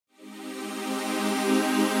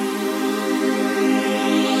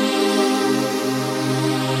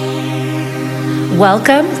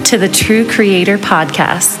Welcome to the True Creator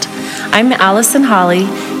Podcast. I'm Allison Holly,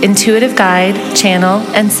 intuitive guide, channel,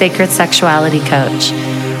 and sacred sexuality coach.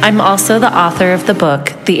 I'm also the author of the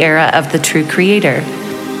book, The Era of the True Creator.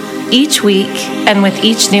 Each week, and with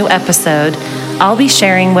each new episode, I'll be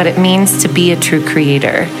sharing what it means to be a true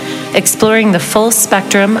creator, exploring the full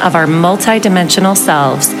spectrum of our multidimensional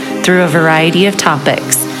selves through a variety of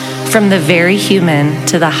topics, from the very human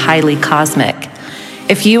to the highly cosmic.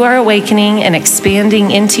 If you are awakening and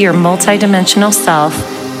expanding into your multidimensional self,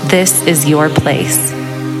 this is your place.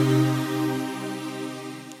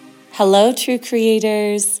 Hello, true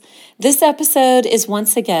creators. This episode is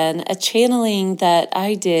once again a channeling that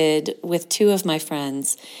I did with two of my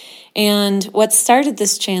friends. And what started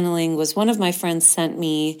this channeling was one of my friends sent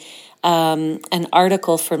me an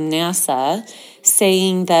article from NASA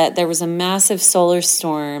saying that there was a massive solar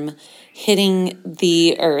storm hitting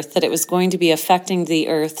the Earth, that it was going to be affecting the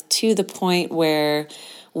Earth to the point where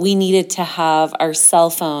we needed to have our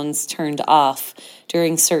cell phones turned off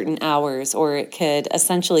during certain hours, or it could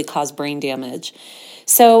essentially cause brain damage.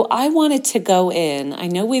 So I wanted to go in. I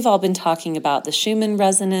know we've all been talking about the Schumann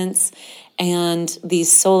resonance and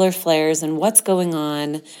these solar flares and what's going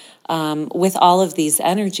on with all of these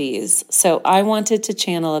energies. So I wanted to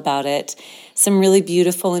channel about it. Some really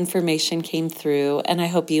beautiful information came through, and I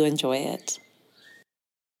hope you enjoy it.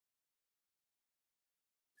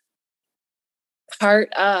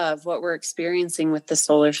 Part of what we're experiencing with the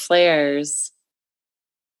solar flares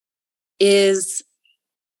is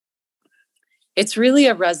it's really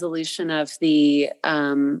a resolution of the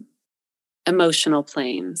emotional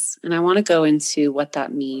planes. And I want to go into what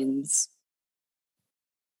that means.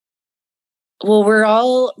 Well, we're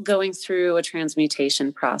all going through a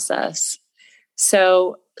transmutation process.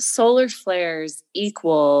 So solar flares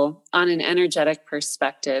equal on an energetic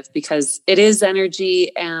perspective because it is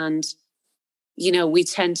energy, and we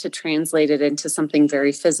tend to translate it into something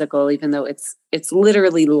very physical, even though it's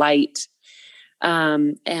literally light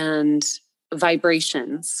and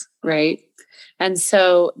vibrations, right? And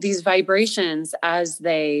so these vibrations, as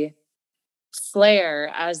they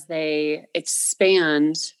flare, as they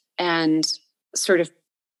expand and sort of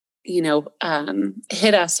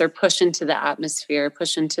hit us or push into the atmosphere,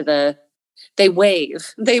 they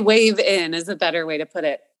wave in is a better way to put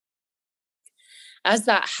it. As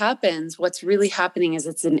that happens, what's really happening is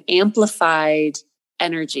it's an amplified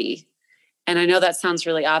energy. And I know that sounds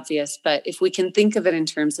really obvious, but if we can think of it in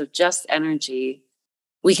terms of just energy,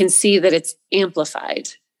 we can see that it's amplified,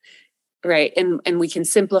 right? And we can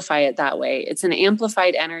simplify it that way. It's an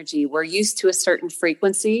amplified energy. We're used to a certain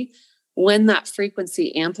frequency. When that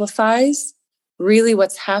frequency amplifies, really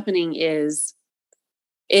what's happening is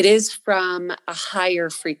it is from a higher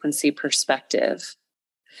frequency perspective.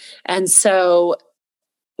 And so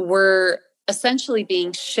we're essentially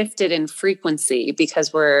being shifted in frequency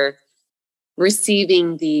because we're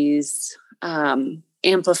receiving these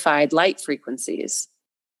amplified light frequencies.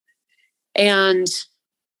 And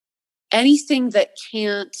anything that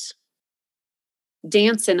can't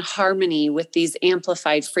dance in harmony with these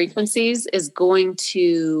amplified frequencies is going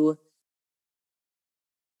to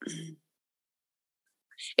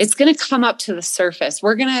come up to the surface.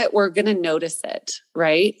 We're gonna notice it,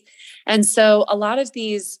 right? And so a lot of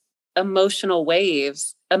these emotional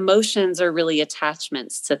waves, emotions are really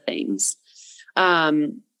attachments to things.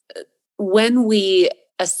 When we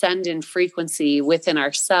ascend in frequency within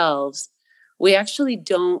ourselves, we actually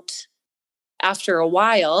don't, after a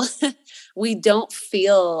while, we don't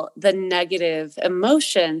feel the negative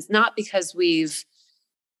emotions, not because we've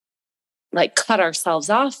cut ourselves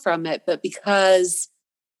off from it, but because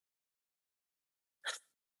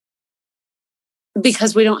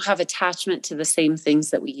we don't have attachment to the same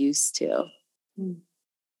things that we used to.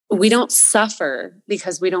 We don't suffer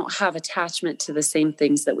because we don't have attachment to the same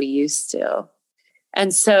things that we used to.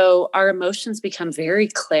 And so our emotions become very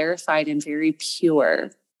clarified and very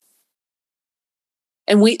pure.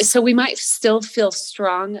 And we might still feel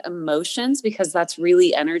strong emotions because that's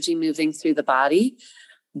really energy moving through the body,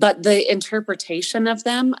 but the interpretation of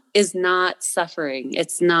them is not suffering.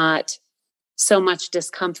 It's not so much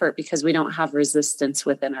discomfort because we don't have resistance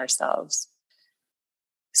within ourselves.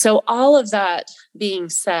 So all of that being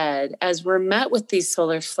said, as we're met with these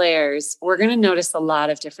solar flares, we're going to notice a lot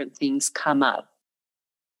of different things come up.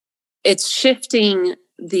 It's shifting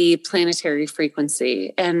the planetary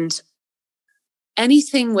frequency, and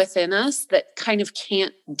anything within us that kind of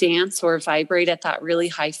can't dance or vibrate at that really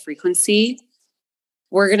high frequency,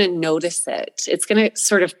 we're going to notice it. It's going to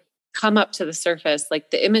sort of come up to the surface.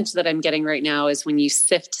 Like the image that I'm getting right now is when you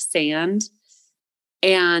sift sand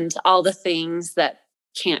and all the things that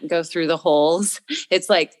can't go through the holes. It's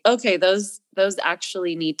like, okay, those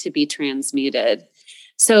actually need to be transmuted.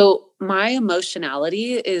 So my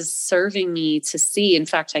emotionality is serving me to see, in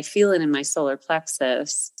fact, I feel it in my solar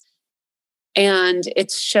plexus, and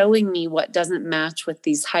it's showing me what doesn't match with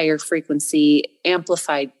these higher frequency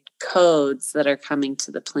amplified codes that are coming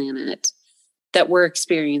to the planet that we're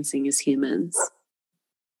experiencing as humans.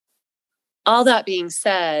 All that being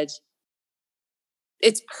said,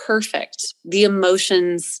 it's perfect. The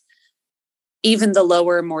emotions, even the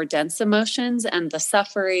lower, more dense emotions and the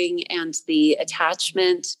suffering and the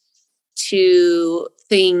attachment to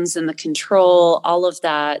things and the control, all of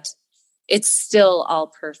that, it's still all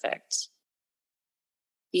perfect.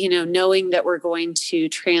 You know, knowing that we're going to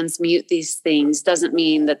transmute these things doesn't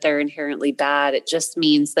mean that they're inherently bad. It just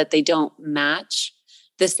means that they don't match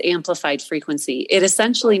this amplified frequency. It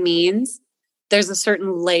essentially means there's a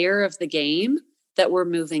certain layer of the game that we're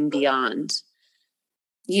moving beyond.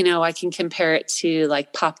 You know, I can compare it to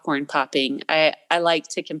like popcorn popping. I like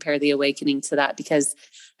to compare the awakening to that because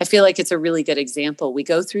I feel like it's a really good example. We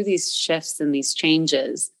go through these shifts and these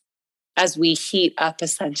changes as we heat up,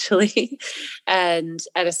 essentially. And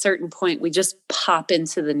at a certain point, we just pop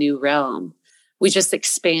into the new realm. We just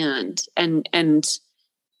expand. And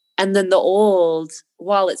then the old,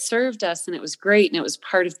 while it served us and it was great and it was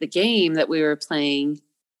part of the game that we were playing,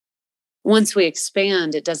 once we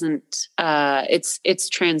expand, it doesn't, it's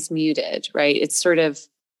transmuted, right? It's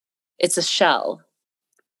a shell.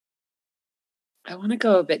 I want to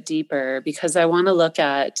go a bit deeper because I want to look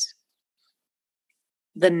at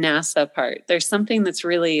the NASA part. There's something that's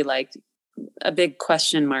really like a big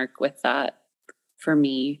question mark with that for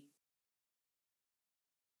me.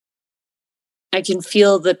 I can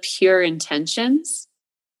feel the pure intentions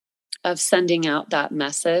of sending out that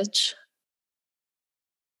message.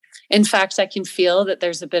 In fact, I can feel that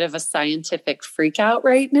there's a bit of a scientific freak out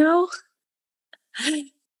right now.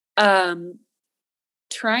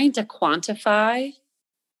 Trying to quantify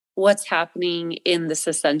what's happening in this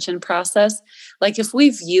ascension process. Like if we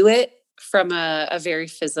view it from a very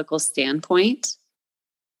physical standpoint,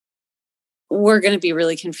 we're going to be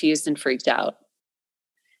really confused and freaked out.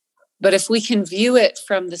 But if we can view it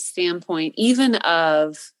from the standpoint even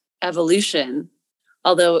of evolution,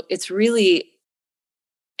 although it's really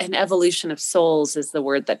an evolution of souls is the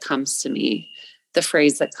word that comes to me, the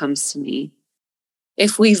phrase that comes to me.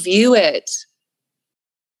 If we view it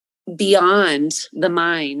beyond the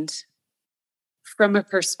mind from a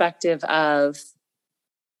perspective of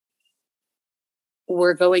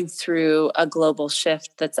we're going through a global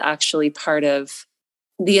shift that's actually part of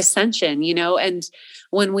the ascension, you know, and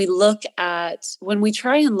when we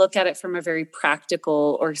try and look at it from a very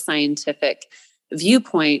practical or scientific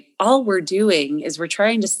viewpoint, all we're doing is we're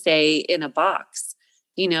trying to stay in a box,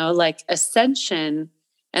 you know, like ascension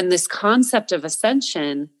and this concept of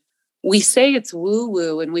ascension. We say it's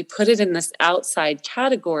woo-woo and we put it in this outside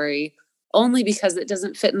category only because it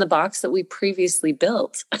doesn't fit in the box that we previously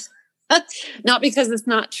built. Not because it's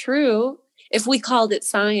not true. If we called it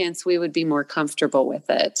science, we would be more comfortable with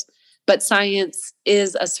it. But science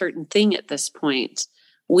is a certain thing at this point.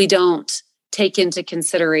 We don't take into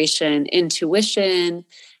consideration intuition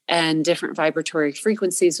and different vibratory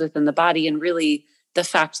frequencies within the body. And really the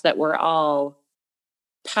fact that we're all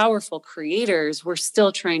powerful creators, we're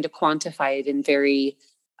still trying to quantify it in very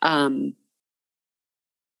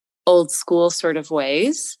old school sort of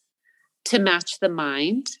ways to match the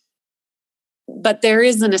mind. But there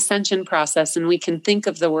is an ascension process, and we can think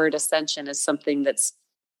of the word ascension as something that's,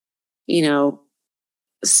 you know,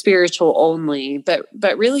 spiritual only, but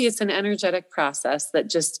really it's an energetic process that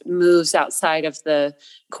just moves outside of the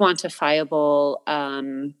quantifiable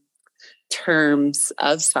terms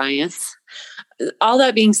of science. All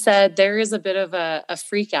that being said, there is a bit of a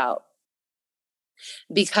freak out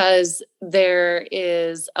because there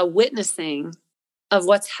is a witnessing of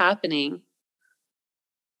what's happening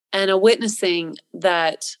and a witnessing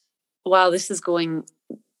that, wow, this is going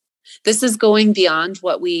beyond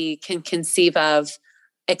what we can conceive of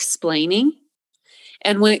explaining.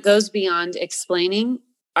 And when it goes beyond explaining,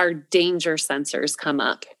 our danger sensors come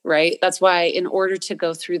up, right? That's why in order to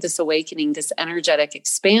go through this awakening, this energetic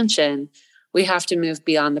expansion, we have to move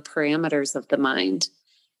beyond the parameters of the mind.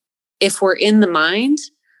 If we're in the mind,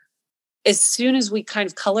 as soon as we kind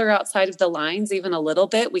of color outside of the lines, even a little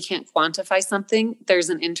bit, we can't quantify something, there's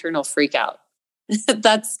an internal freak out.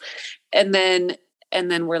 And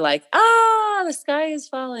then we're like, the sky is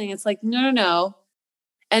falling. It's like, no.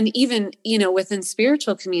 And even, you know, within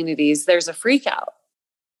spiritual communities, there's a freak out.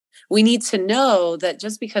 We need to know that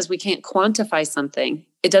just because we can't quantify something,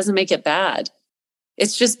 it doesn't make it bad.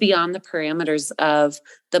 It's just beyond the parameters of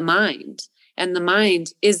the mind. And the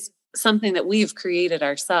mind is something that we've created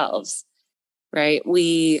ourselves, right?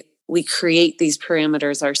 We create these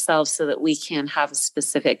parameters ourselves so that we can have a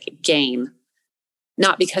specific game,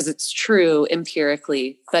 not because it's true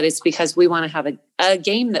empirically, but it's because we want to have a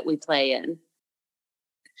game that we play in.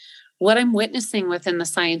 What I'm witnessing within the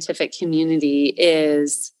scientific community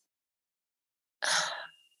is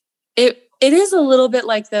it is a little bit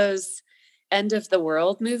like those end of the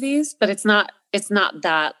world movies, but it's not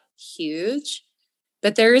that huge.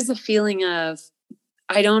 But there is a feeling of,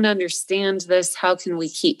 I don't understand this. How can we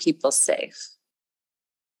keep people safe?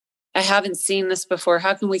 I haven't seen this before.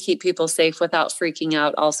 How can we keep people safe without freaking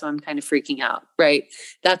out? Also, I'm kind of freaking out, right?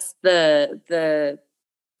 That's that's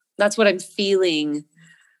what I'm feeling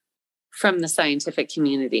from the scientific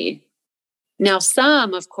community. Now,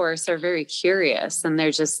 some, of course, are very curious and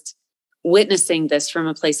they're just witnessing this from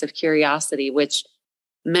a place of curiosity, which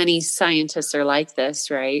many scientists are like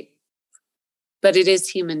this, right? But it is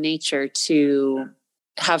human nature to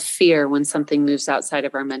have fear when something moves outside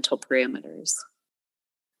of our mental parameters.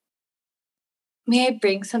 May I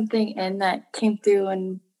bring something in that came through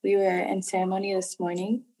when we were in ceremony this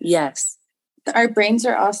morning? Yes. Our brains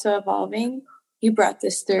are also evolving. You brought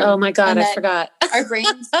this through. Oh my God, I forgot. Our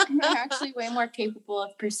brains are actually way more capable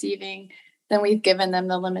of perceiving than we've given them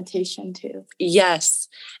the limitation to. Yes.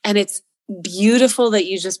 And it's beautiful that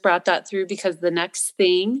you just brought that through, because the next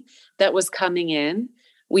thing that was coming in,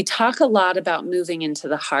 we talk a lot about moving into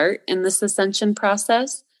the heart in this ascension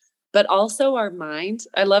process, but also our mind.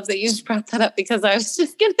 I love that you just brought that up, because I was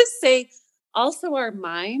just going to say also our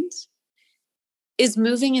mind is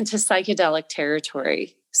moving into psychedelic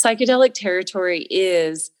territory. Psychedelic territory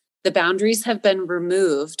is the boundaries have been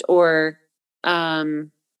removed, or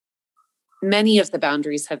many of the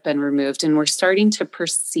boundaries have been removed, and we're starting to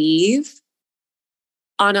perceive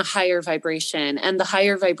on a higher vibration. And the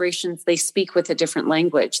higher vibrations, they speak with a different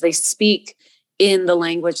language. They speak in the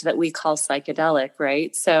language that we call psychedelic,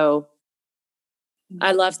 right? So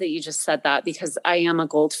I love that you just said that, because I am a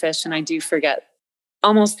goldfish and I do forget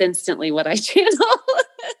almost instantly what I channel.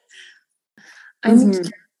 I'm curious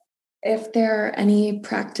if there are any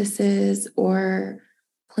practices or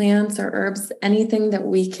plants or herbs, anything that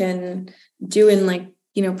we can do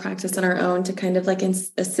and practice on our own to kind of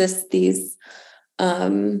assist these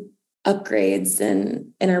upgrades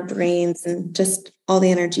in our brains and just all the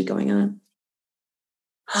energy going on.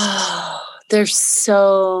 Oh, there's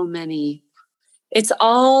so many. It's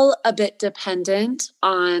all a bit dependent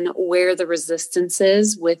on where the resistance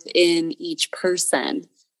is within each person.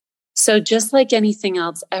 So just like anything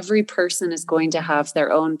else, every person is going to have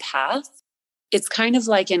their own path. It's kind of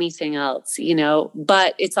like anything else,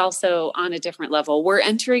 but it's also on a different level. We're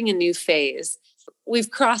entering a new phase. We've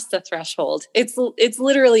crossed the threshold. It's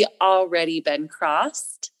literally already been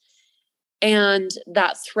crossed. And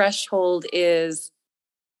that threshold is,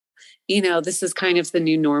 this is kind of the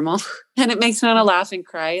new normal. And it makes me want to laugh and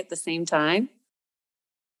cry at the same time.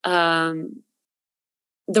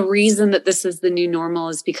 The reason that this is the new normal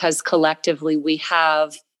is because collectively we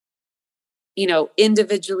have,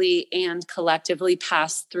 individually and collectively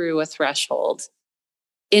passed through a threshold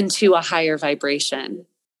into a higher vibration.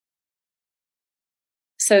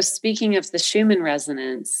 So speaking of the Schumann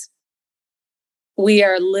resonance, we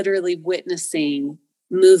are literally witnessing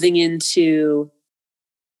moving into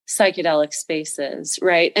psychedelic spaces,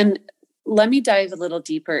 right? And let me dive a little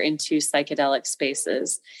deeper into psychedelic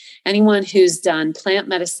spaces. Anyone who's done plant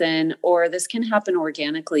medicine, or this can happen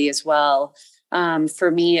organically as well.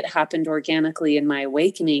 For me, it happened organically in my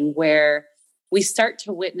awakening, where we start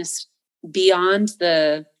to witness beyond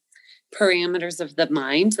the parameters of the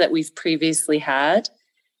mind that we've previously had.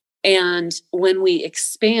 And when we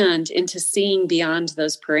expand into seeing beyond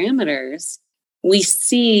those parameters, we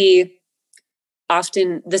see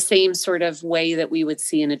often the same sort of way that we would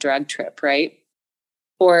see in a drug trip, right?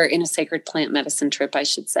 Or in a sacred plant medicine trip, I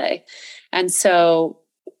should say. And so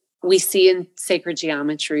we see in sacred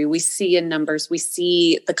geometry, we see in numbers, we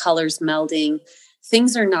see the colors melding.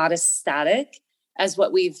 Things are not as static as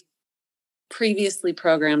what we've previously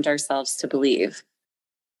programmed ourselves to believe.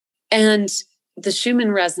 And the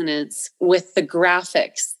Schumann resonance with the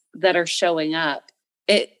graphics that are showing up,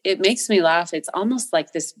 it makes me laugh. It's almost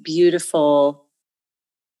like this beautiful,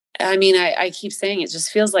 I keep saying it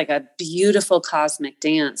just feels like a beautiful cosmic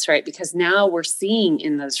dance, right? Because now we're seeing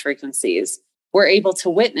in those frequencies, we're able to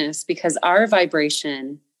witness, because our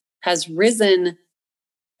vibration has risen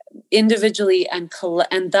individually and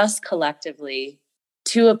thus collectively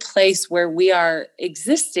to a place where we are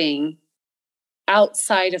existing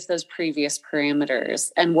outside of those previous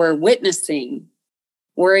parameters. And we're witnessing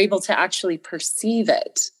we're able to actually perceive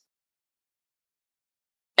it.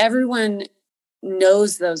 Everyone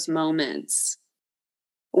knows those moments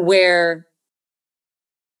where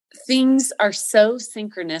things are so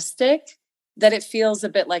synchronistic that it feels a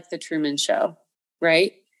bit like the Truman Show,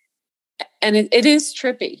 right? And it is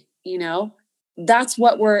trippy,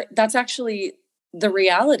 that's actually the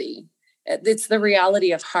reality. It's the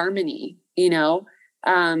reality of harmony,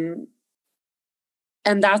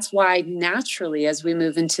 and that's why naturally, as we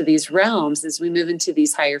move into these realms, as we move into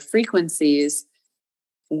these higher frequencies,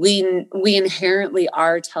 we inherently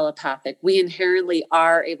are telepathic. We inherently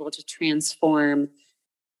are able to transform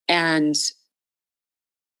and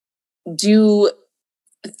do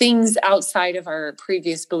things outside of our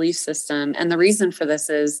previous belief system. And the reason for this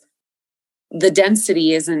is the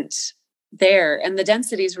density isn't there. And the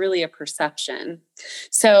density is really a perception.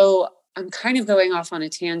 So I'm kind of going off on a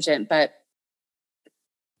tangent, but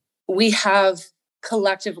we have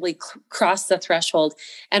collectively crossed the threshold.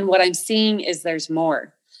 And what I'm seeing is there's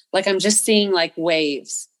more. Like, I'm just seeing like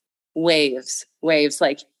waves,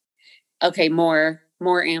 like, okay, more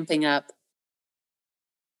amping up.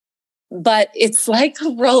 But it's like a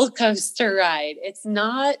roller coaster ride. It's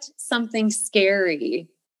not something scary.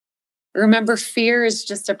 Remember, fear is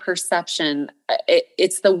just a perception.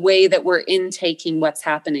 It's the way that we're intaking what's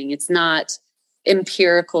happening. It's not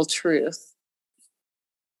empirical truth.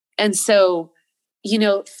 And so,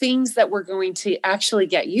 things that we're going to actually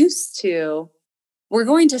get used to, we're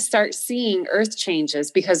going to start seeing earth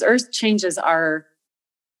changes, because earth changes are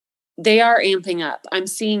amping up. I'm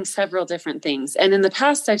seeing several different things. And in the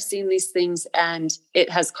past, I've seen these things and it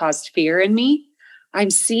has caused fear in me. I'm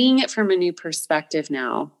seeing it from a new perspective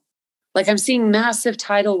now. Like, I'm seeing massive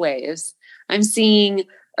tidal waves. I'm seeing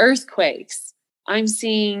earthquakes. I'm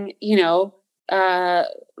seeing,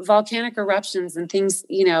 volcanic eruptions and things,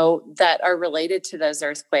 that are related to those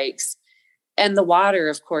earthquakes. And the water,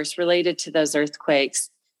 of course, related to those earthquakes.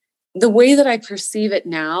 The way that I perceive it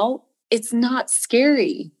now, it's not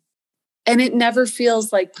scary. And it never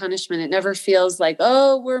feels like punishment. It never feels like,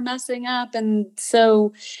 oh, we're messing up, and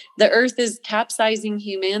so the earth is capsizing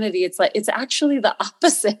humanity. It's like, it's actually the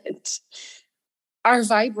opposite. Our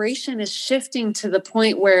vibration is shifting to the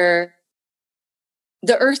point where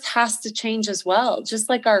the earth has to change as well. Just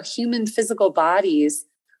like our human physical bodies,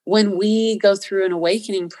 when we go through an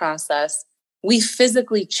awakening process, we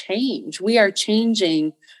physically change. We are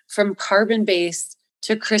changing from carbon-based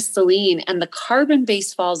to crystalline, and the carbon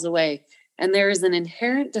base falls away. And there is an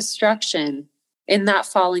inherent destruction in that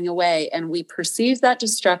falling away. And we perceive that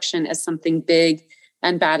destruction as something big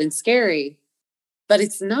and bad and scary. But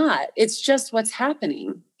it's not. It's just what's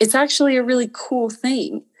happening. It's actually a really cool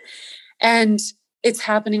thing. And it's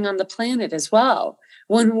happening on the planet as well.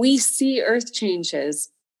 When we see earth changes,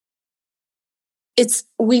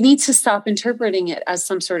 we need to stop interpreting it as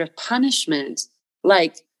some sort of punishment,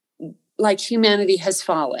 like humanity has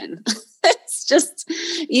fallen. It's just,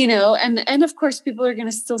 and of course people are going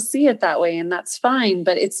to still see it that way, and that's fine,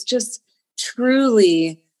 but it's just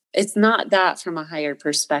truly, it's not that from a higher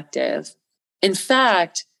perspective. In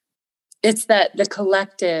fact, it's that the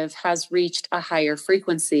collective has reached a higher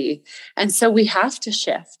frequency. And so we have to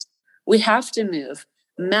shift. We have to move.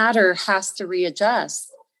 Matter has to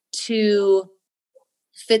readjust to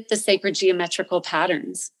fit the sacred geometrical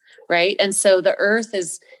patterns, right? And so the earth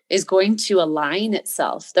is going to align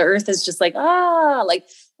itself. The earth is just like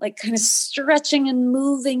kind of stretching and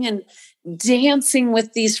moving and dancing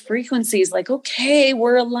with these frequencies. Like, okay,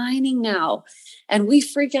 we're aligning now. And we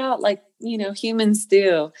freak out like, humans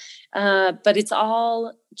do. But it's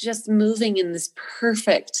all just moving in this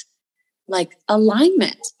perfect,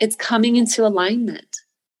 alignment. It's coming into alignment,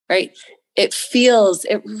 right? It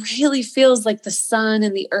really feels like the sun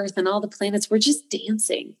and the earth and all the planets, we're just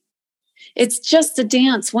dancing. It's just a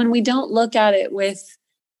dance when we don't look at it with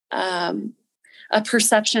a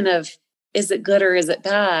perception of, is it good or is it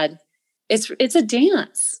bad? It's a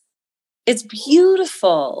dance. It's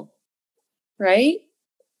beautiful, right?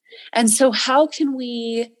 And so how can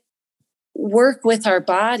we work with our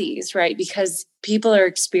bodies, right? Because people are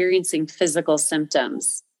experiencing physical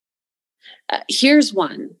symptoms. Here's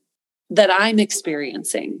one that I'm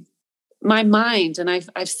experiencing. My mind, and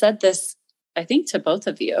I've said this, I think, to both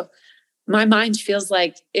of you, my mind feels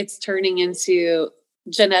like it's turning into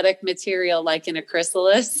genetic material, like in a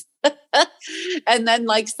chrysalis. And then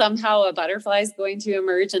somehow a butterfly is going to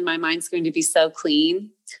emerge and my mind's going to be so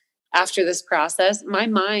clean after this process. My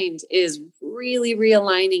mind is really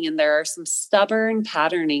realigning, and there are some stubborn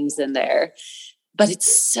patternings in there, but it's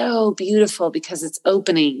so beautiful because it's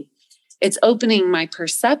opening my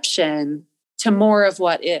perception to more of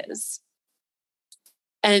what is.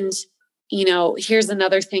 And, you know, here's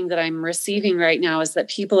another thing that I'm receiving right now is that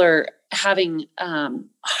people are having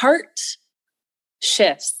heart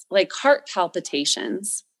shifts, like heart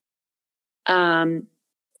palpitations. And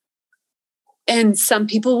some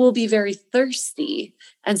people will be very thirsty.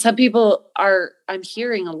 And some people are, I'm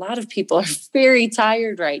hearing a lot of people are very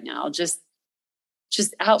tired right now, just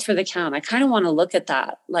out for the count. I kind of want to look at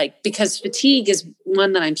that, like, because fatigue is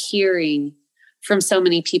one that I'm hearing from so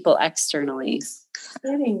many people externally.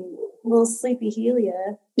 Getting a little sleepy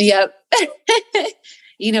Helia. Yep.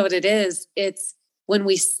 You know what it is? It's when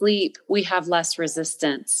we sleep, we have less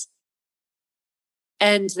resistance.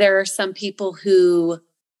 And there are some people who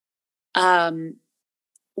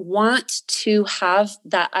want to have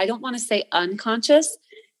that. I don't want to say unconscious,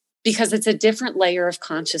 because it's a different layer of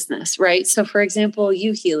consciousness, right? So for example,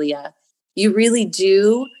 you, Helia, you really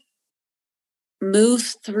do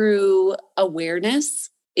move through awareness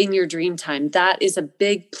in your dream time. That is a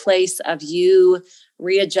big place of you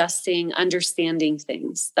readjusting, understanding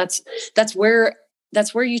things. That's where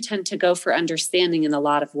you tend to go for understanding in a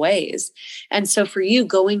lot of ways. And so for you,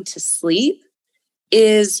 going to sleep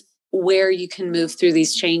is where you can move through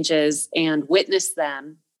these changes and witness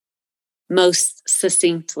them most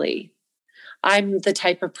succinctly. I'm the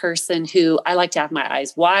type of person who I like to have my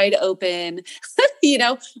eyes wide open. You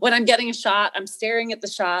know, when I'm getting a shot, I'm staring at the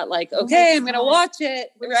shot like, okay, I'm going to watch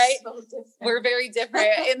it. Right. So We're very different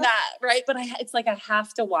in that. Right. But it's like, I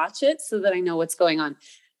have to watch it so that I know what's going on.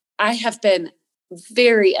 I have been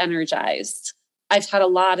very energized. I've had a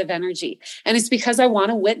lot of energy, and it's because I want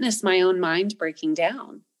to witness my own mind breaking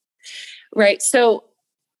down. Right. So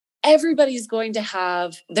everybody's going to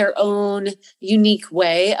have their own unique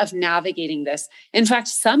way of navigating this. In fact,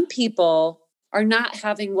 some people are not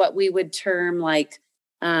having what we would term like,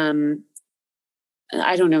 I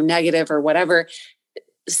don't know, negative or whatever.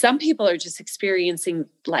 Some people are just experiencing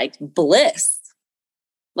like bliss,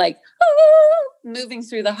 like moving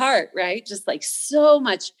through the heart, right? Just like so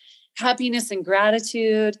much happiness and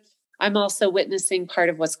gratitude. I'm also witnessing part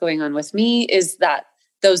of what's going on with me is that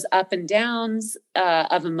those up and downs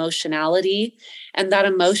of emotionality. And that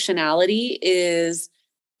emotionality is,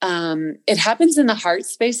 it happens in the heart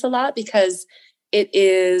space a lot because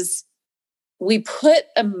we put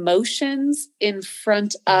emotions in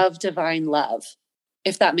front of divine love,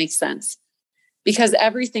 if that makes sense, because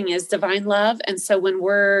everything is divine love. And so when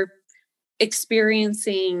we're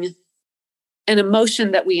experiencing an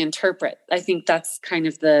emotion that we interpret, I think that's kind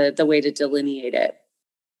of the way to delineate it.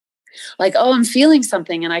 Like, oh, I'm feeling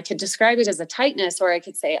something, and I could describe it as a tightness, or I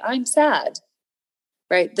could say, I'm sad,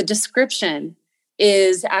 right? The description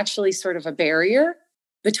is actually sort of a barrier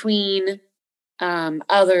between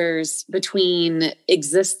others, between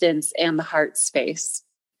existence and the heart space.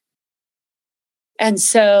 And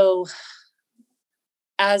so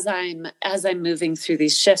as I'm moving through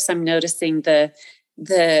these shifts, I'm noticing the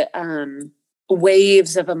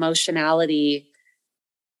waves of emotionality.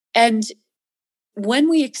 And when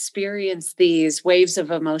we experience these waves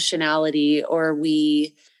of emotionality, or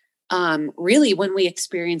we really, when we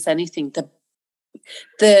experience anything,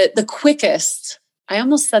 the quickest, I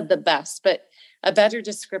almost said the best, but a better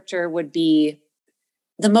descriptor would be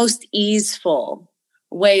the most easeful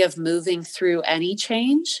way of moving through any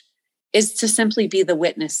change is to simply be the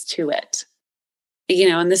witness to it. You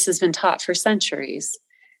know, and this has been taught for centuries.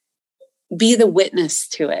 Be the witness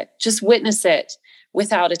to it. Just witness it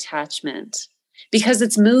without attachment, because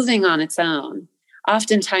it's moving on its own.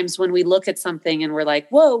 Oftentimes when we look at something and we're like,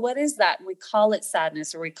 whoa, what is that? And we call it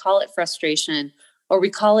sadness, or we call it frustration, or we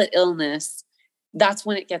call it illness. That's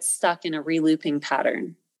when it gets stuck in a relooping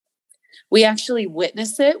pattern. We actually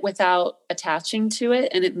witness it without attaching to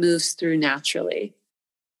it, and it moves through naturally.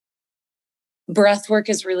 Breath work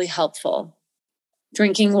is really helpful.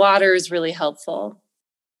 Drinking water is really helpful.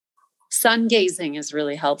 Sun gazing is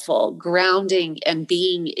really helpful. Grounding and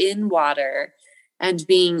being in water and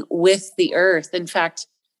being with the earth. In fact,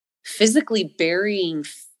 physically burying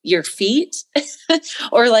your feet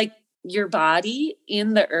or like your body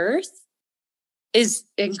in the earth is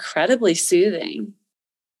incredibly soothing.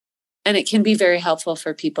 And it can be very helpful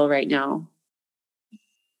for people right now.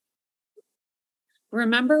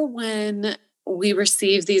 Remember when we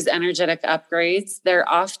receive these energetic upgrades, they're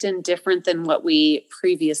often different than what we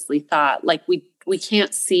previously thought. Like we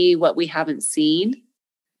can't see what we haven't seen,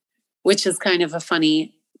 which is kind of a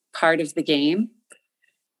funny part of the game.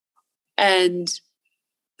 And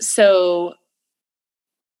so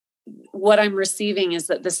what I'm receiving is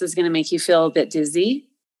that this is going to make you feel a bit dizzy.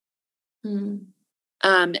 And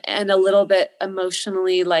a little bit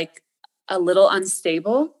emotionally, like a little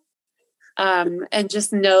unstable. And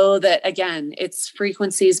just know that, again, it's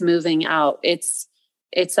frequencies moving out. It's,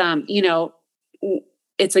 you know,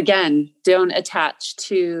 it's, again, don't attach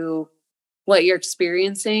to what you're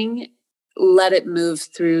experiencing. Let it move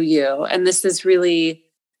through you. And this is really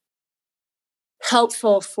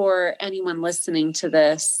helpful for anyone listening to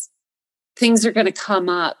this. Things are going to come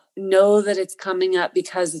up. Know that it's coming up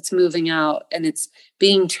because it's moving out and it's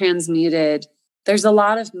being transmuted. There's a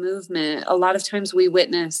lot of movement. A lot of times we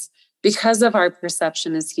witness, because of our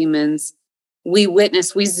perception as humans, we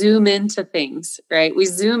zoom into things, right? We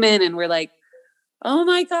zoom in and we're like, oh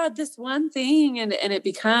my God, this one thing. And it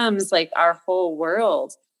becomes like our whole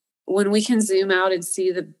world. When we can zoom out and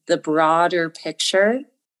see the broader picture,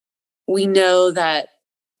 we know that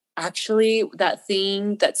actually that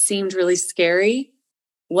thing that seemed really scary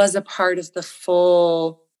was a part of the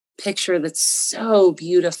full picture that's so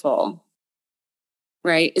beautiful,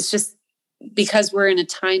 right? It's just because we're in a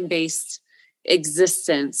time-based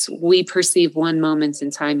existence, we perceive one moment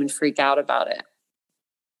in time and freak out about it.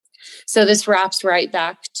 So this wraps right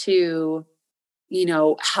back to, you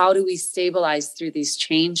know, how do we stabilize through these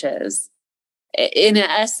changes? In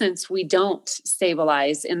essence, we don't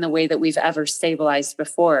stabilize in the way that we've ever stabilized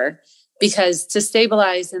before, because to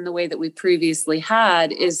stabilize in the way that we previously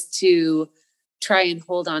had is to try and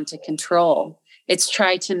hold on to control. It's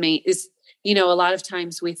try to make, you know, a lot of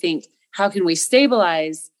times we think, how can we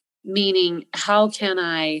stabilize? Meaning, how can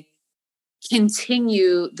I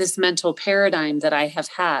continue this mental paradigm that I have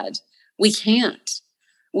had? We can't.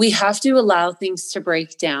 We have to allow things to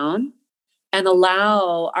break down and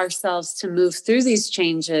allow ourselves to move through these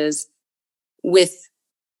changes with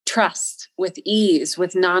trust, with ease,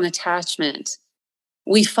 with non-attachment.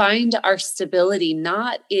 We find our stability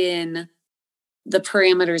not in the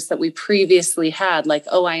parameters that we previously had, like,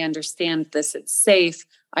 oh, I understand this, it's safe.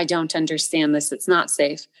 I don't understand this, it's not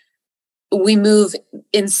safe.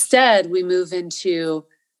 Instead, we move into,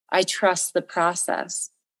 I trust the process.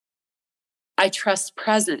 I trust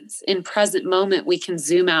presence. In present moment, we can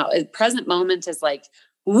zoom out. Present moment is like,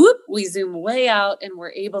 whoop, we zoom way out and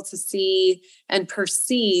we're able to see and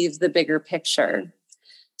perceive the bigger picture.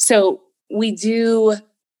 So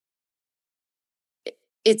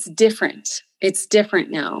it's different. It's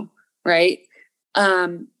different now, right?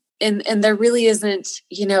 And there really isn't,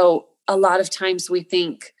 you know, a lot of times we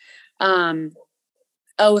think, oh,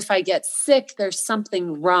 if I get sick, there's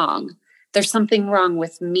something wrong. There's something wrong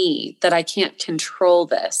with me, that I can't control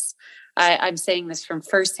this. I'm saying this from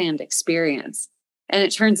firsthand experience. And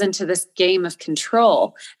it turns into this game of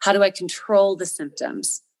control. How do I control the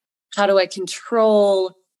symptoms? How do I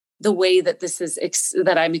control the way that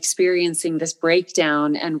that I'm experiencing this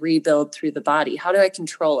breakdown and rebuild through the body? How do I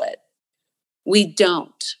control it? We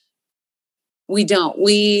don't.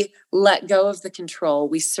 We let go of the control.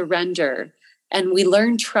 We surrender. And we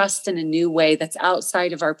learn trust in a new way that's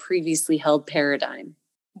outside of our previously held paradigm.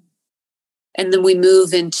 And then we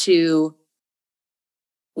move into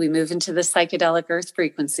the psychedelic earth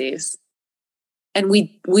frequencies. And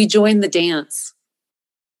we join the dance.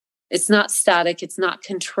 It's not static, it's not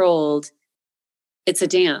controlled. It's a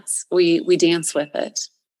dance. We dance with it.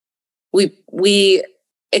 We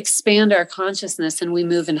expand our consciousness and we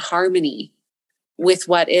move in harmony with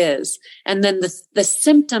what is. And then the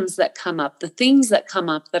symptoms that come up, the things that come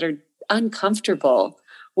up that are uncomfortable,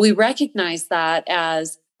 we recognize that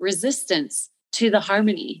as resistance to the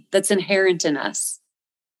harmony that's inherent in us.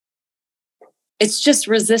 It's just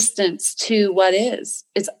resistance to what is.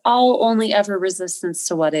 It's all only ever resistance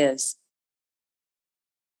to what is.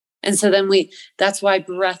 And so then that's why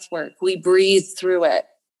breath work, we breathe through it.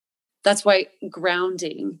 That's why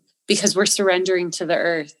grounding, because we're surrendering to the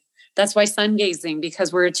earth. That's why sun gazing,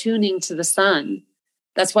 because we're attuning to the sun.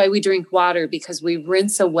 That's why we drink water, because we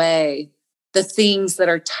rinse away the things that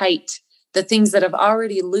are tight, the things that have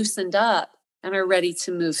already loosened up and are ready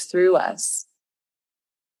to move through us.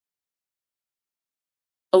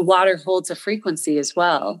 A water holds a frequency as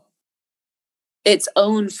well, its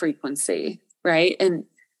own frequency, right? And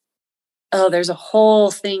there's a whole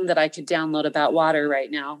thing that I could download about water right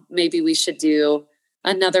now. Maybe we should do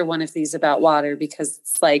another one of these about water, because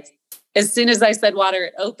it's like, as soon as I said water,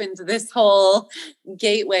 it opened this whole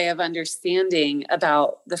gateway of understanding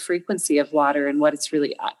about the frequency of water and what it's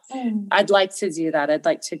really. I'd like to do that. I'd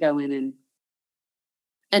like to go in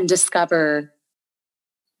and discover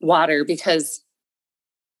water, because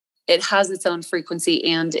it has its own frequency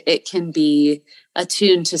and it can be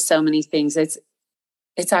attuned to so many things. It's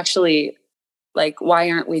actually like, why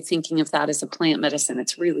aren't we thinking of that as a plant medicine?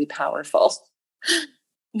 It's really powerful.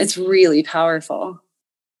 It's really powerful.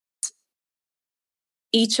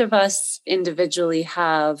 Each of us individually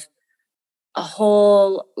have a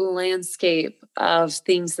whole landscape of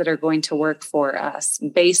things that are going to work for us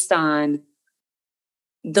based on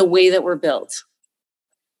the way that we're built.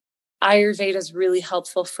 Ayurveda is really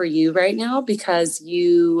helpful for you right now because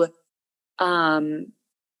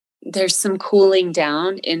there's some cooling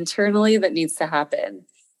down internally that needs to happen.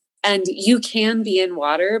 And you can be in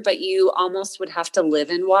water, but you almost would have to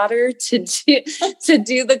live in water to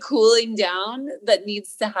do the cooling down that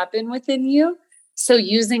needs to happen within you. So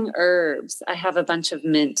using herbs, I have a bunch of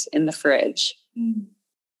mint in the fridge.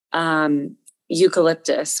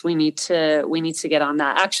 Eucalyptus, we need to get on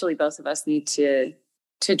that. Actually, both of us need to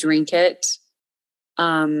drink it.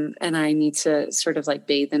 And I need to sort of like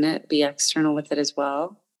bathe in it, be external with it as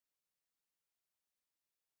well.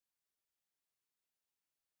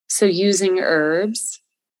 So using herbs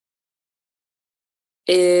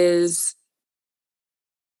is,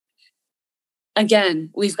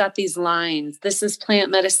 again, we've got these lines. This is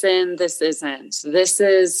plant medicine. This isn't. This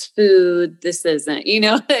is food. This isn't. You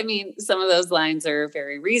know what I mean? Some of those lines are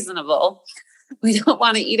very reasonable. We don't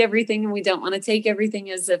want to eat everything and we don't want to take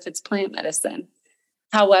everything as if it's plant medicine.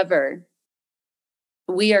 However,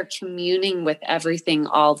 we are communing with everything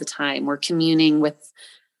all the time. We're communing with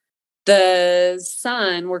the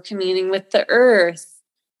sun. We're communing with the earth.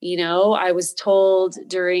 You know, I was told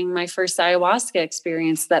during my first ayahuasca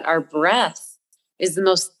experience that our breath is the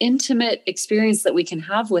most intimate experience that we can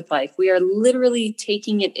have with life. We are literally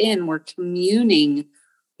taking it in. We're communing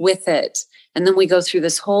with it. And then we go through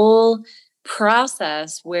this whole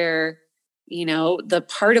process where, you know, the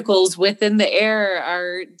particles within the air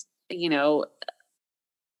are, you know,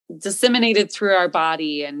 disseminated through our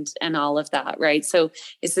body and all of that, right? So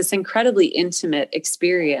it's this incredibly intimate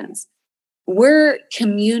experience. We're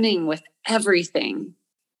communing with everything.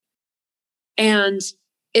 And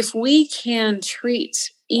if we can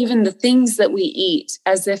treat even the things that we eat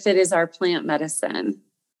as if it is our plant medicine,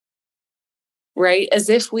 right? As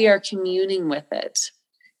if we are communing with it.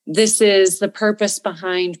 This is the purpose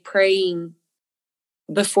behind praying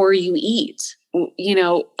before you eat. You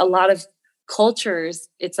know, a lot of cultures,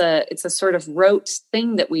 it's a sort of rote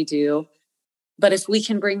thing that we do. But if we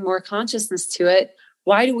can bring more consciousness to it,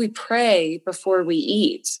 why do we pray before we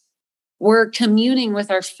eat? We're communing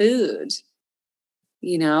with our food.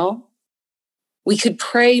 You know, we could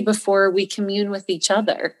pray before we commune with each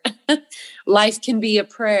other. Life can be a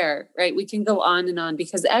prayer, right? We can go on and on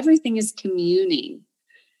because everything is communing.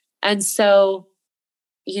 And so,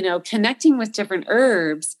 you know, connecting with different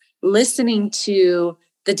herbs, listening to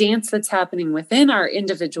the dance that's happening within our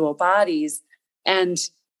individual bodies and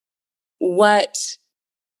what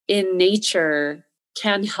in nature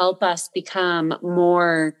can help us become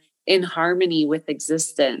more in harmony with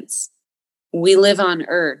existence. We live on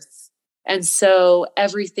Earth. And so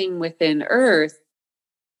everything within Earth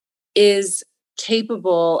is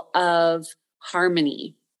capable of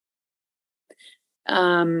harmony.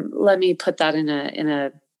 Let me put that in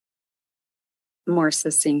a more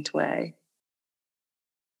succinct way.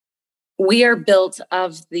 We are built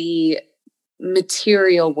of the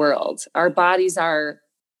material world. Our bodies are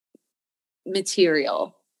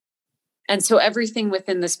material. And so everything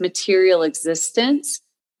within this material existence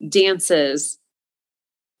dances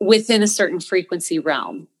within a certain frequency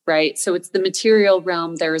realm, right? So it's the material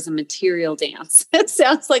realm. There is a material dance. It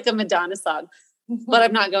sounds like a Madonna song, but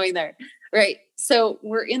I'm not going there, right? So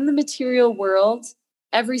we're in the material world.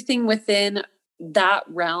 Everything within that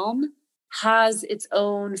realm has its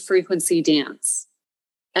own frequency dance.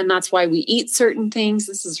 And that's why we eat certain things.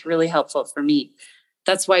 This is really helpful for me.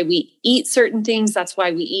 That's why we eat certain things. That's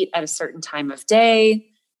why we eat at a certain time of day.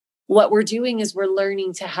 What we're doing is we're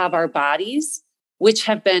learning to have our bodies, which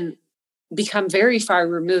have become very far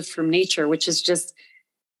removed from nature, which is just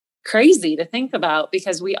crazy to think about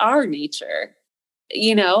because we are nature.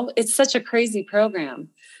 You know, it's such a crazy program.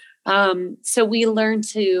 So we learn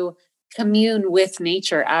to commune with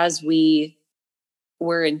nature as we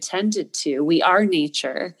were intended to. We are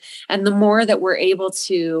nature. And the more that we're able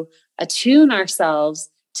to attune ourselves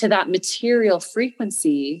to that material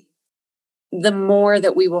frequency, the more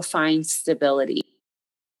that we will find stability.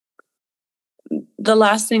 The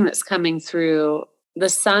last thing that's coming through, the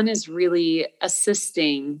sun is really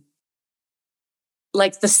assisting.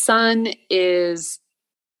 Like the sun is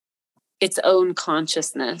its own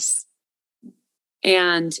consciousness,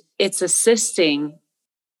 and it's assisting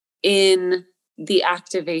in the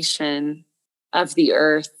activation of the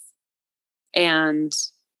earth and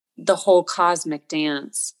the whole cosmic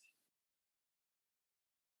dance.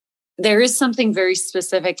 There is something very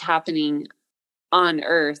specific happening on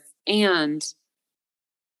earth, and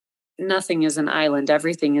nothing is an island.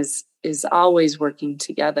 Everything is is always working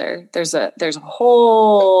together. There's a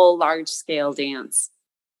whole large scale dance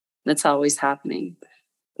that's always happening.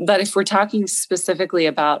 But if we're talking specifically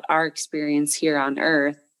about our experience here on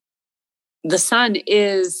Earth, the sun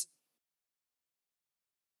is,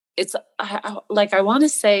 it's like, I want to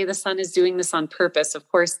say the sun is doing this on purpose. Of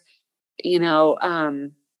course,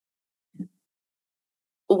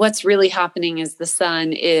 what's really happening is the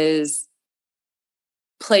sun is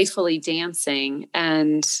playfully dancing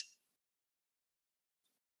and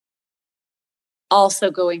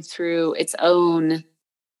also going through its own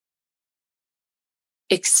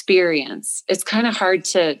experience. It's kind of hard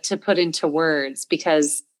to put into words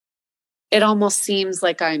because it almost seems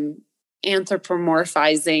like I'm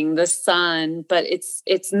anthropomorphizing the sun, but it's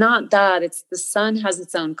not that. It's the sun has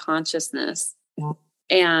its own consciousness,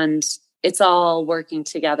 and it's all working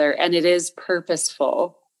together, and it is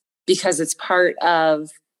purposeful because it's part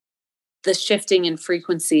of the shifting in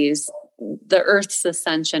frequencies, the Earth's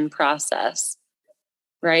ascension process,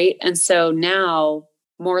 right? And so now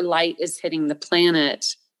more light is hitting the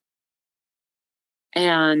planet,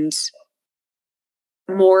 and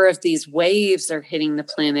more of these waves are hitting the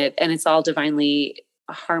planet, and it's all divinely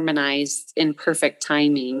harmonized in perfect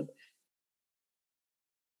timing.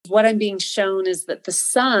 What I'm being shown is that the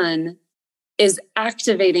sun is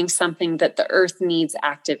activating something that the earth needs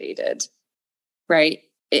activated, right?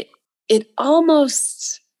 It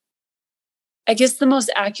almost, I guess the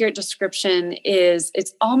most accurate description is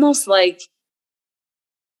it's almost like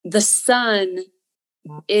the sun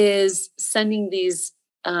is sending these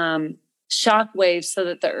shock waves so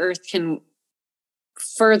that the earth can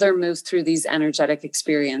further move through these energetic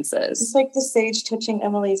experiences. It's like the sage touching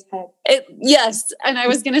Emily's head. Yes. And I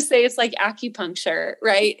was going to say it's like acupuncture,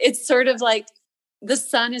 right? It's sort of like the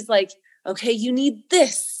sun is like, okay, you need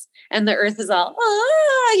this. And the earth is all,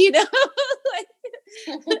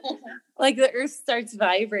 like the earth starts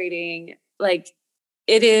vibrating. Like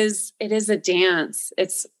it is a dance.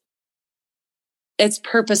 It's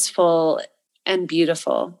purposeful and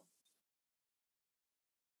beautiful.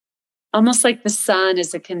 Almost like the sun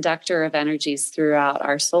is a conductor of energies throughout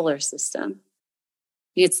our solar system.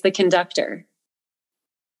 It's the conductor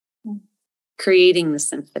creating the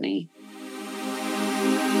symphony.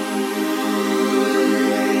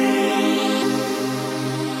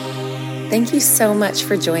 Thank you so much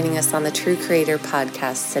for joining us on the True Creator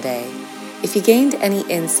podcast today. If you gained any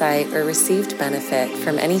insight or received benefit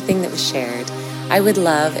from anything that was shared, I would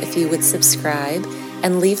love if you would subscribe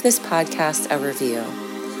and leave this podcast a review.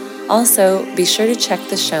 Also, be sure to check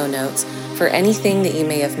the show notes for anything that you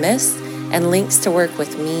may have missed and links to work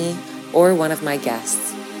with me or one of my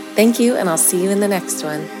guests. Thank you, and I'll see you in the next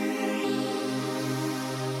one.